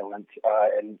 incredibly violent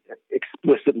and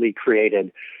explicitly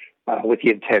created with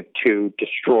the intent to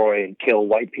destroy and kill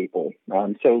white people.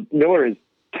 So Miller has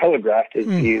telegraphed his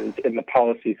views in the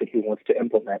policies that he wants to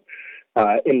implement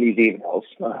in these emails.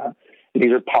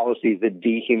 These are policies that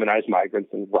dehumanize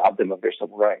migrants and rob them of their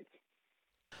civil rights.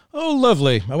 Oh,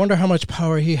 lovely. I wonder how much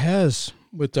power he has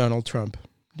with Donald Trump.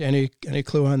 Any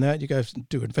clue on that? You guys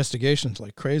do investigations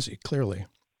like crazy, clearly.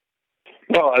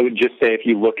 Well, I would just say if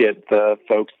you look at the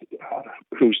folks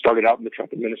who started out in the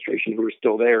Trump administration who are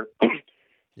still there,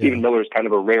 Stephen Miller is kind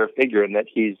of a rare figure in that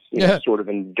he's sort of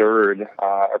endured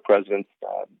our president's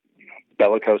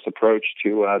bellicose approach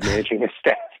to managing his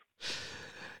staff.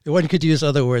 One could use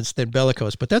other words than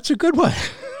bellicose, but that's a good one.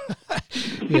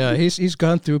 Yeah, he's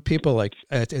gone through people like,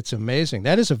 it's amazing.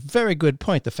 That is a very good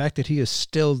point. The fact that he is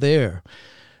still there,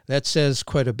 that says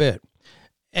quite a bit.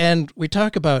 And we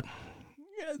talk about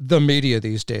the media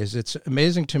these days. It's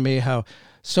amazing to me how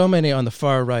so many on the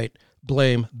far right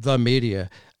blame the media.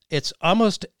 It's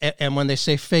almost, and when they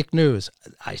say fake news,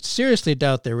 I seriously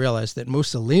doubt they realize that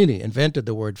Mussolini invented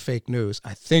the word fake news.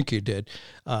 I think he did.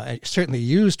 And certainly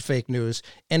used fake news.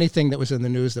 Anything that was in the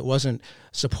news that wasn't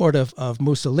supportive of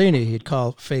Mussolini, he'd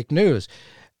call fake news.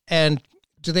 And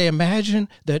do they imagine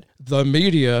that the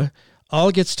media all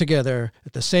gets together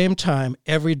at the same time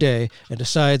every day and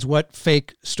decides what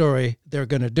fake story they're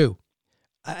going to do?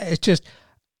 It's just,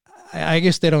 I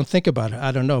guess they don't think about it.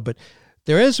 I don't know. But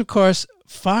there is, of course,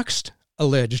 Fox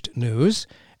alleged news,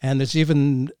 and there's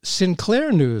even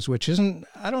Sinclair news, which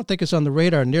I don't think is on the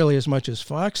radar nearly as much as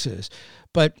Fox is.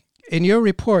 But in your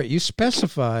report, you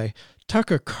specify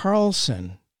Tucker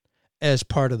Carlson as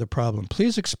part of the problem.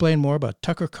 Please explain more about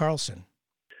Tucker Carlson.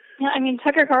 Yeah,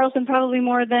 Tucker Carlson, probably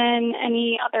more than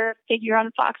any other figure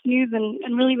on Fox News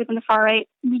and really within the far-right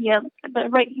media, the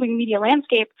right-wing media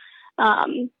landscape,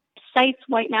 cites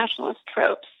white nationalist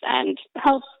tropes and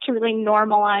helps to really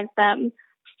normalize them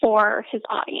for his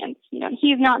audience.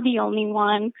 He's not the only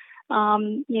one.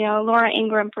 Laura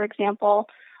Ingraham, for example,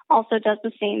 also does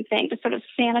the same thing to sort of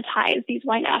sanitize these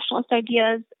white nationalist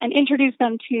ideas and introduce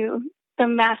them to the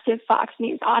massive Fox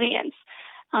News audience.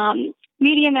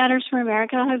 Media Matters for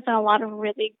America has done a lot of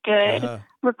really good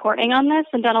reporting on this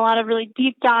and done a lot of really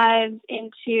deep dives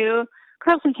into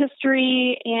Carlson's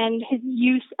history and his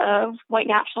use of white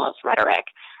nationalist rhetoric,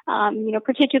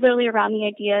 particularly around the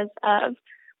ideas of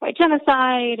white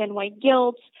genocide and white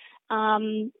guilt,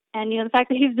 and the fact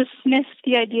that he's dismissed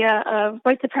the idea of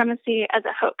white supremacy as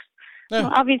a hoax.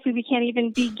 Obviously, we can't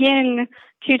even begin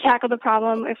to tackle the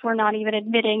problem if we're not even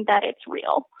admitting that it's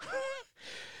real.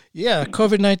 Yeah,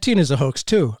 COVID-19 is a hoax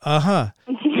too.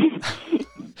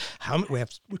 We have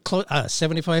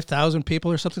 75,000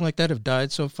 people or something like that have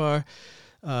died so far.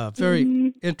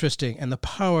 Very interesting, and the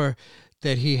power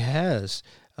that he has.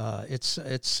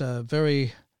 It's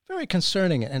very, very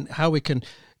concerning, and how we can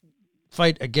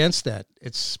fight against that.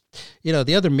 It's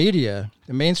the other media,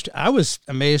 the mainstream. I was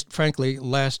amazed, frankly,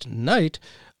 last night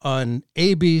on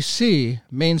ABC,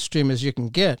 mainstream as you can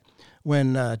get,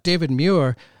 when David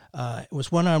Muir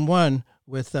was one-on-one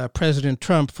with President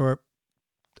Trump for,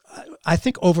 I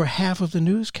think, over half of the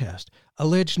newscast,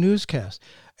 alleged newscast.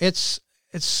 It's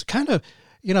kind of,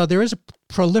 there is a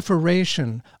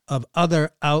proliferation of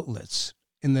other outlets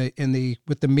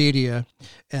with the media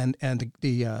and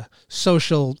the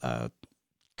social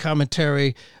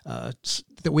commentary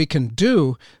that we can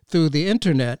do through the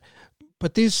internet,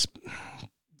 but these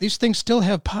things still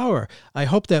have power. I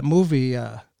hope that movie,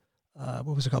 what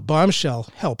was it called? Bombshell,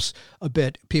 helps a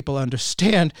bit. People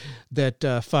understand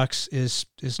that Fox is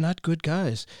not good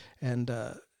guys, and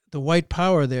the white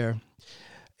power there.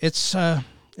 It's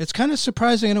kind of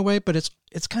surprising in a way, but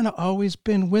it's kind of always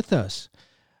been with us.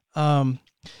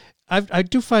 I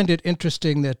do find it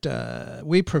interesting that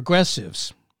we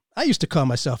progressives, I used to call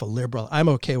myself a liberal. I'm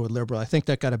okay with liberal. I think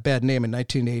that got a bad name in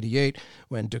 1988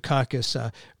 when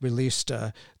Dukakis released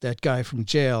that guy from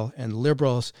jail, and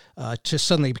liberals just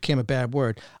suddenly became a bad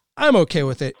word. I'm okay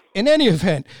with it. In any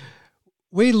event,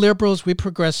 we liberals, we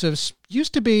progressives,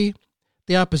 used to be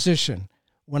the opposition.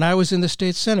 When I was in the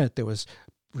state Senate, there was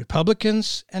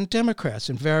Republicans and Democrats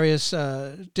and various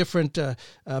different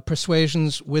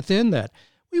persuasions within that.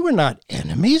 We were not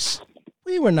enemies.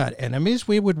 We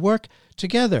would work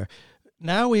together.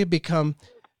 Now we have become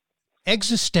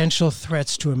existential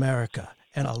threats to America.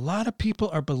 And a lot of people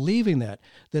are believing that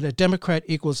a Democrat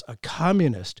equals a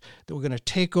communist, that we're going to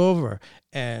take over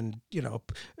and,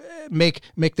 make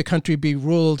the country be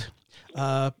ruled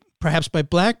perhaps by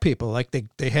black people, like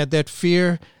they had that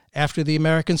fear after the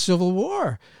American Civil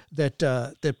War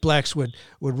that blacks would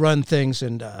run things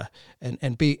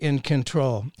and be in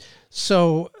control.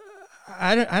 So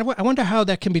I wonder how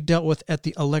that can be dealt with at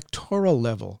the electoral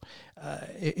level,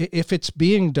 if it's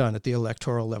being done at the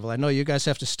electoral level. I know you guys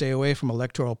have to stay away from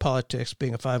electoral politics,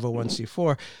 being a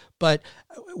 501c4, but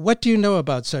what do you know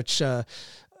about such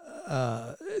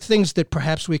things that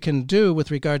perhaps we can do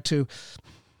with regard to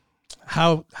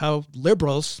how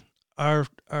liberals are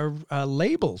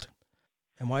labeled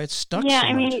and why it's stuck? Yeah, so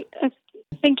I much. mean,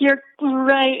 I think you're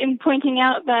right in pointing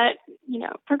out that,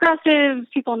 progressives,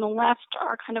 people on the left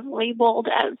are kind of labeled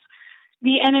as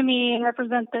the enemy and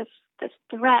represent this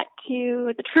threat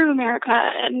to the true America.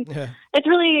 And it's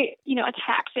really, a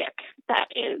tactic that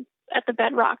is at the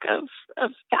bedrock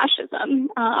of fascism,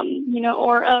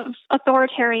 or of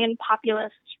authoritarian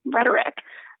populist rhetoric,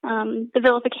 the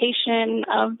vilification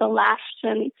of the left,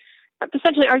 and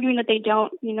essentially arguing that they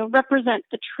don't, represent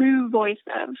the true voice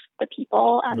of the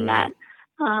people, and that,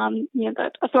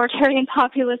 the authoritarian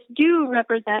populists do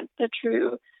represent the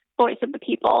true voice of the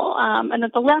people, and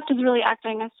that the left is really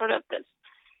acting as sort of this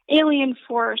alien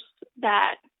force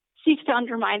that seeks to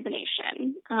undermine the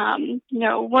nation.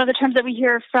 One of the terms that we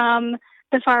hear from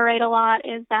the far right a lot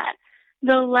is that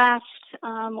the left,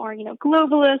 or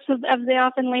globalists, as they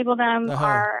often label them,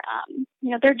 are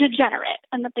they're degenerate,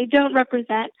 and that they don't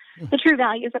represent the true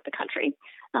values of the country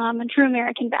and true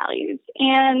American values.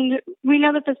 And we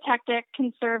know that this tactic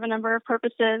can serve a number of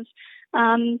purposes,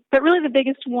 but really the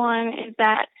biggest one is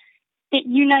that it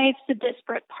unites the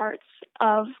disparate parts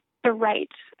of the right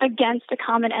against a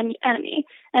common enemy,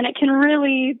 and it can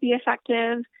really be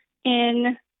effective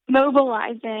in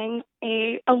mobilizing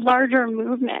a larger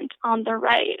movement on the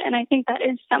right. And I think that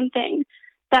is something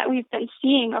that we've been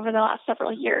seeing over the last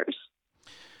several years.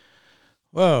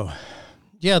 Whoa.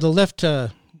 Yeah, the left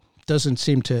doesn't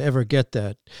seem to ever get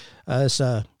that. As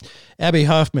Abbie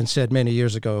Hoffman said many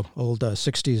years ago, old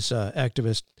 60s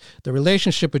activist, the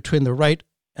relationship between the right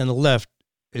and the left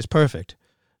is perfect.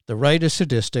 The right is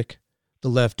sadistic, the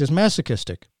left is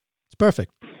masochistic. It's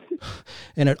perfect.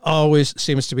 And it always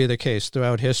seems to be the case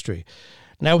throughout history.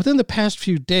 Now, within the past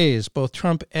few days, both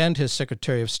Trump and his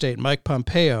Secretary of State, Mike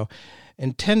Pompeo,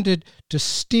 intended to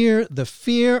steer the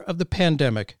fear of the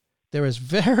pandemic. There is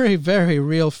very, very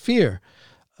real fear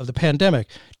of the pandemic.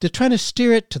 They're trying to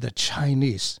steer it to the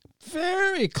Chinese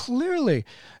very clearly,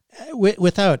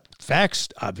 without facts,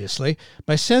 obviously.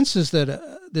 My sense is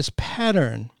that this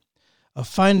pattern of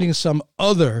finding some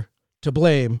other to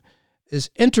blame is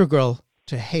integral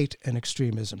to hate and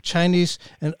extremism. Chinese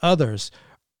and others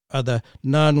are the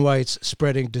non-whites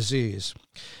spreading disease.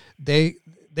 They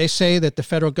say that the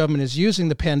federal government is using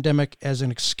the pandemic as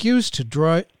an excuse to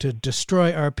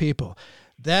destroy our people.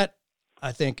 That,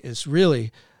 I think, is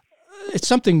really, it's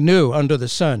something new under the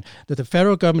sun, that the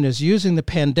federal government is using the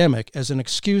pandemic as an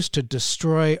excuse to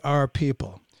destroy our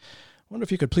people. I wonder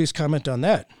if you could please comment on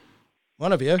that.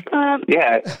 One of you.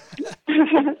 Yeah.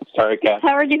 Sorry, Kath.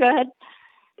 Howard, you go ahead.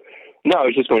 No, I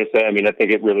was just going to say, I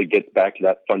think it really gets back to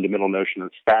that fundamental notion of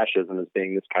fascism as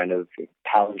being this kind of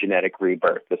palingenetic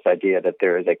rebirth, this idea that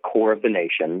there is a core of the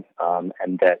nation,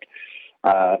 and that,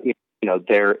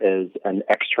 there is an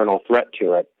external threat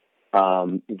to it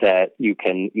that you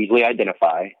can easily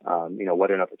identify,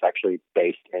 whether or not it's actually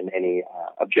based in any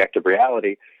objective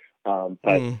reality,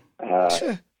 but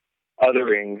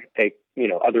othering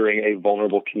a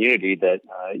vulnerable community that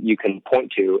you can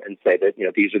point to and say that,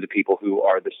 these are the people who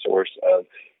are the source of,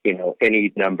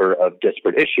 any number of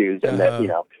disparate issues. And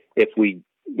that, if we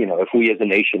as a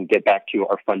nation get back to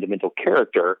our fundamental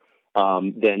character,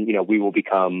 then, we will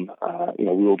become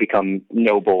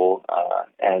noble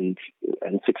and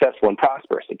successful and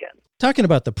prosperous again. Talking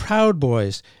about the Proud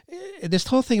Boys, this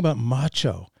whole thing about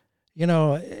macho,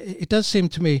 it does seem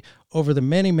to me over the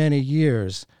many, many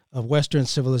years of Western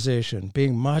civilization,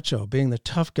 being macho, being the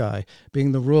tough guy,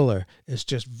 being the ruler is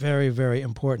just very, very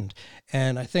important.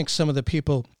 And I think some of the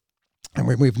people, and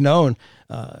we've known,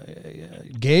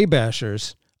 gay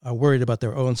bashers are worried about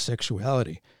their own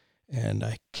sexuality. And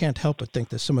I can't help but think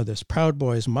that some of this Proud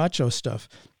Boys macho stuff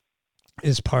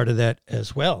is part of that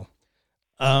as well.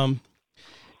 And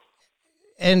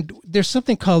there's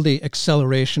something called the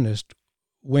accelerationist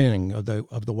wing of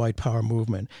the white power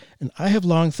movement. And I have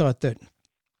long thought that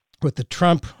with the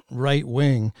Trump right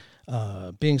wing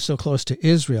being so close to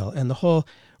Israel, and the whole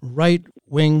right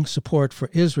wing support for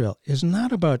Israel is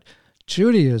not about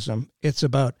Judaism, it's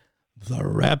about the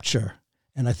rapture.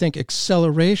 And I think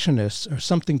accelerationists are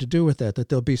something to do with that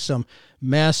there'll be some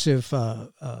massive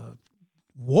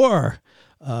war,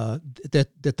 that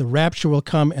the rapture will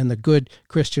come and the good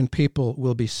Christian people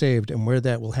will be saved. And where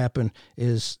that will happen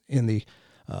is in the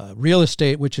real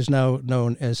estate, which is now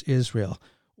known as Israel.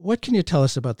 What can you tell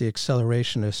us about the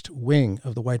accelerationist wing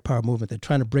of the white power movement? They're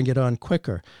trying to bring it on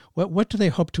quicker. What do they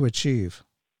hope to achieve?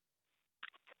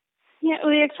 Yeah,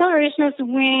 well, the accelerationist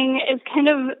wing is kind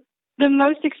of the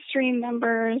most extreme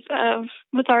members of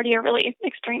what's already a really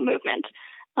extreme movement.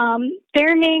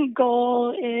 Their main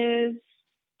goal is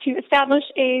to establish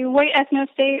a white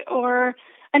ethno-state or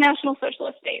a national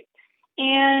socialist state.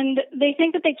 And they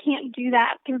think that they can't do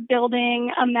that through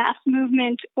building a mass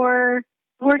movement or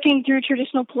working through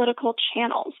traditional political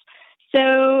channels.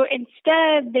 So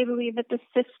instead, they believe that the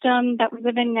system that we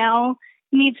live in now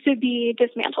needs to be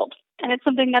dismantled. And it's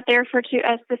something that they refer to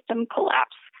as system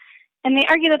collapse. And they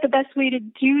argue that the best way to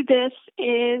do this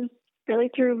is really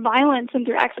through violence and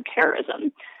through acts of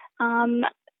terrorism.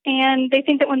 And they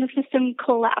think that when the system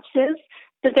collapses,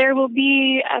 that there will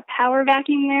be a power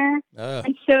vacuum there.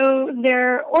 And so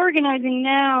they're organizing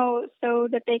now so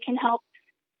that they can help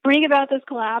bring about this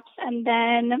collapse. And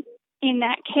then in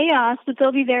that chaos, that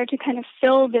they'll be there to kind of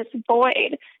fill this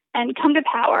void and come to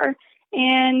power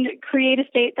and create a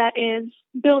state that is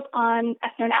built on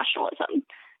ethno-nationalism.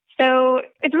 So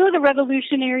it's really the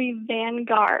revolutionary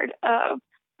vanguard of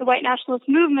the white nationalist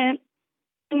movement,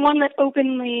 and one that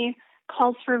openly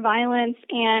calls for violence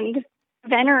and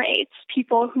venerates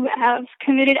people who have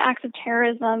committed acts of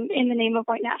terrorism in the name of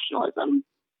white nationalism.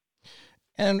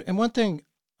 And one thing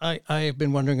I've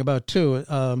been wondering about too,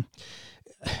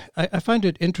 I find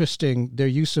it interesting, their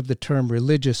use of the term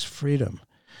religious freedom.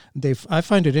 I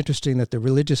find it interesting that the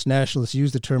religious nationalists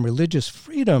use the term religious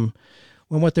freedom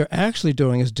when what they're actually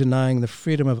doing is denying the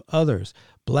freedom of others,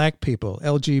 black people,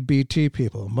 LGBT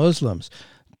people, Muslims,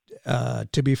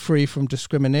 to be free from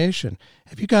discrimination.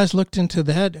 Have you guys looked into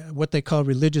that, what they call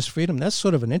religious freedom? That's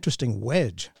sort of an interesting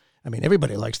wedge. I mean,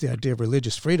 everybody likes the idea of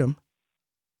religious freedom.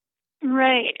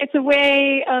 Right. It's a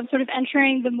way of sort of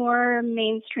entering the more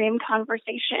mainstream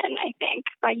conversation, I think,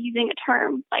 by using a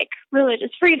term like religious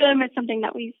freedom. It's something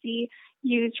that we see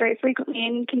used very frequently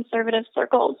in conservative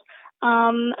circles.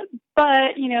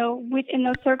 But, you know, within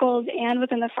those circles and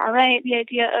within the far right, the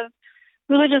idea of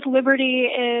religious liberty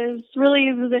is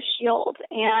really the shield,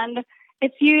 and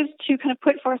it's used to kind of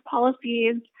put forth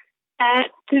policies that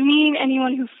demean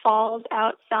anyone who falls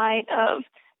outside of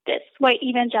this white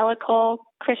evangelical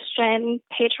Christian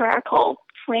patriarchal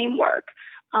framework.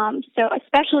 So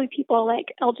especially people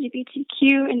like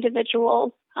LGBTQ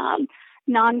individuals,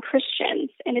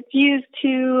 non-Christians, and it's used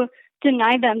to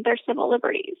deny them their civil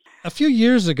liberties. A few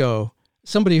years ago,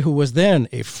 somebody who was then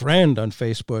a friend on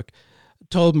Facebook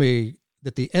told me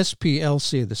that the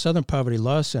SPLC, the Southern Poverty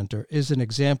Law Center, is an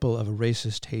example of a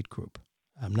racist hate group.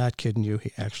 I'm not kidding you.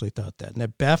 He actually thought that. And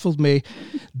that baffled me.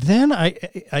 Then I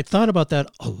thought about that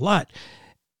a lot.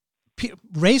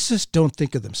 Racists don't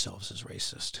think of themselves as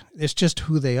racist. It's just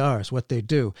who they are, it's what they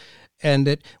do. And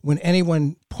that when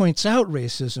anyone points out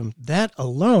racism, that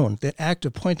alone, that act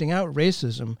of pointing out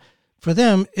racism, for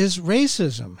them is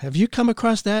racism. Have you come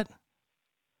across that?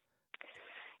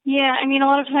 Yeah, I mean, a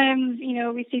lot of times, you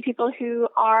know, we see people who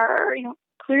are, you know,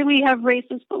 clearly have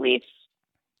racist beliefs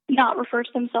not refer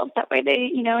to themselves that way. They,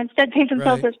 you know, instead paint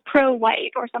themselves as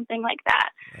pro-white or something like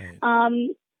that. Right.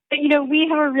 But, you know, we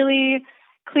have a really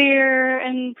clear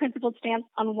and principled stance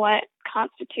on what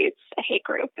constitutes a hate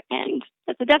group. And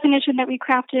that's a definition that we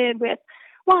crafted with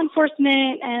law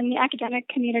enforcement and the academic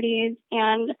communities.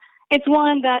 And it's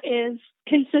one that is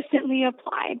consistently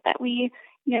applied, that we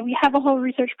have a whole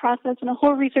research process and a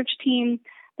whole research team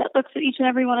that looks at each and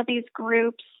every one of these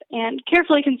groups and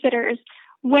carefully considers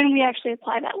when we actually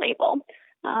apply that label.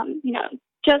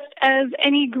 Just as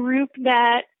any group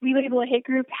that we label a hate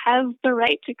group has the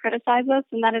right to criticize us,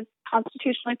 and that is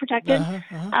constitutionally protected,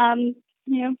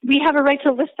 we have a right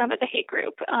to list them as a hate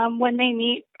group when they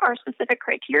meet our specific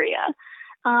criteria.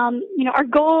 Our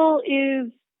goal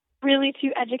is really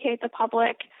to educate the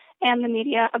public and the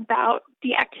media about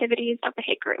the activities of the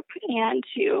hate group and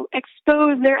to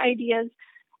expose their ideas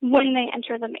when they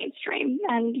enter the mainstream.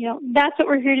 And, you know, that's what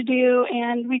we're here to do.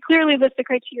 And we clearly list the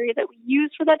criteria that we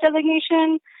use for that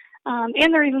designation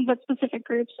and the reasons that specific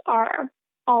groups are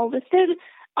all listed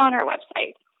on our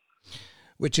website.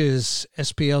 Which is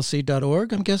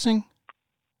splc.org, I'm guessing?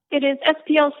 It is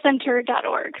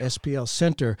splcenter.org.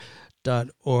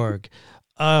 splcenter.org.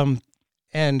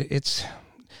 And it's,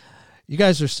 You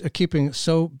guys are keeping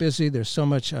so busy. There's so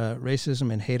much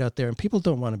racism and hate out there, and people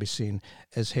don't want to be seen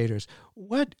as haters.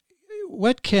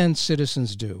 What can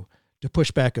citizens do to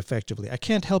push back effectively? I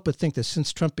can't help but think that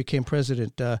since Trump became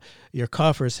president, your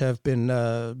coffers have been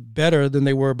better than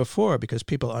they were before because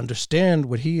people understand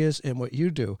what he is and what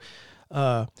you do.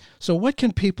 So what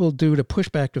can people do to push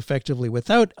back effectively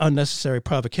without unnecessary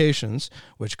provocations,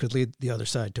 which could lead the other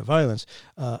side to violence,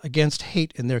 against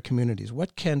hate in their communities?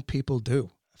 What can people do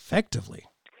effectively?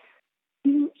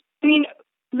 I mean,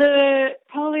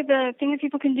 probably the thing that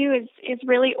people can do is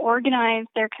really organize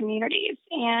their communities.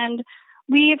 And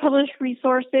we publish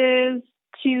resources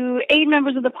to aid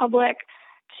members of the public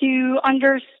to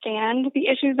understand the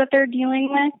issues that they're dealing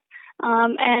with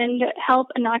and help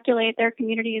inoculate their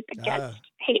communities against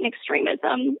hate and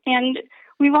extremism. And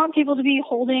we want people to be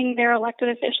holding their elected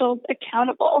officials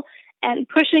accountable and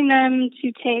pushing them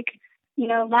to take,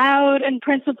 loud and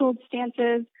principled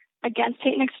stances against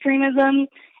hate and extremism,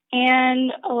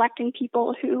 and electing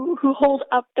people who hold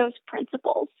up those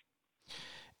principles.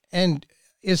 And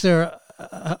is there,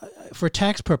 for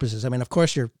tax purposes, I mean, of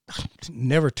course, you're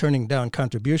never turning down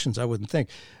contributions, I wouldn't think,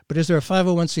 but is there a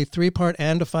 501c3 part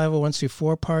and a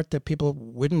 501c4 part that people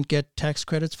wouldn't get tax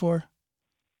credits for?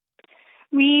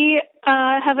 We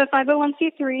have a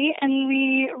 501c3, and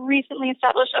we recently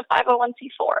established a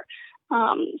 501c4.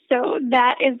 So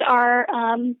that is our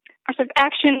sort of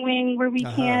action wing where we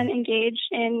can engage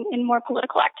in more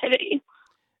political activity.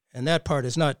 And that part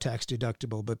is not tax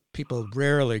deductible, but people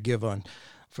rarely give on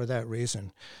for that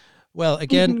reason. Well,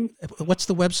 again, what's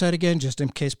the website again, just in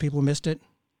case people missed it?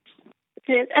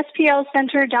 It's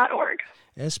splcenter.org.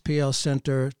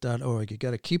 splcenter.org. You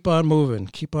got to keep on moving,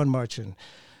 keep on marching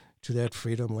to that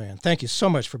freedom land. Thank you so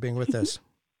much for being with us.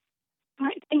 All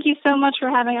right. Thank you so much for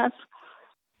having us.